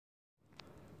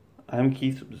I'm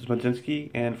Keith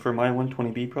Zmudzinski, and for my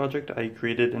 120B project, I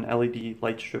created an LED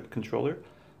light strip controller.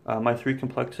 My three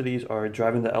complexities are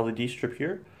driving the LED strip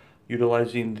here,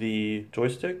 utilizing the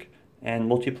joystick, and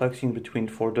multiplexing between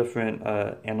four different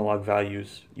analog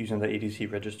values using the ADC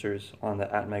registers on the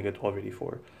ATmega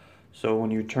 1284. So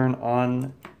when you turn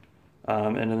on,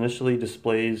 it initially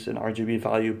displays an RGB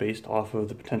value based off of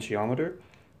the potentiometer,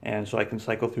 and so I can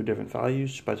cycle through different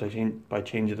values by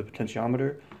changing the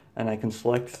potentiometer, and I can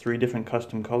select three different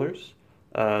custom colors.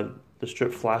 The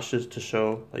strip flashes to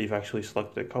show that you've actually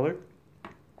selected a color.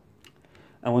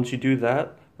 And once you do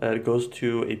that, it goes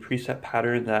to a preset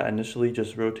pattern that initially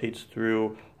just rotates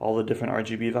through all the different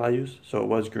RGB values. So it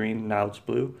was green, now it's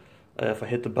blue. If I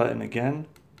hit the button again,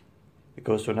 it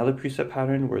goes to another preset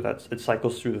pattern where it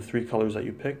cycles through the three colors that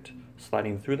you picked,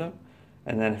 sliding through them.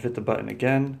 And then if I hit the button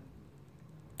again,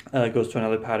 it goes to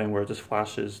another pattern where it just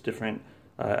flashes different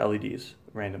LEDs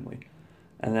randomly.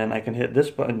 And then I can hit this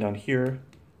button down here,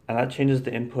 and that changes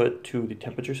the input to the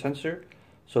temperature sensor.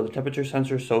 So the temperature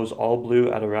sensor shows all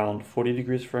blue at around 40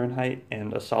 degrees Fahrenheit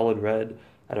and a solid red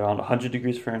at around 100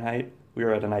 degrees Fahrenheit. We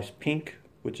are at a nice pink,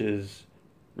 which is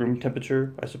room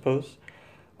temperature, I suppose.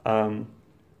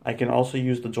 I can also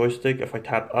use the joystick. If I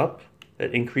tap up,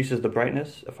 it increases the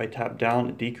brightness. If I tap down,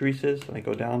 it decreases, and I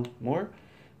go down more.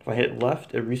 If I hit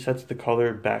left, it resets the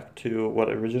color back to what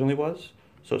it originally was,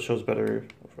 so it shows better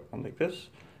like this.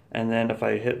 And then if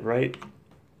I hit right,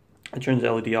 it turns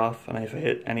the LED off, and if I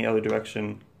hit any other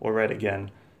direction or right again,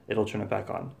 it'll turn it back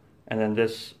on. And then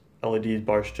this LED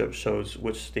bar strip shows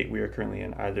which state we are currently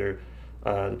in, either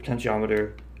the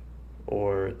potentiometer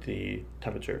or the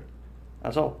temperature.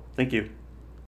 That's all. Thank you.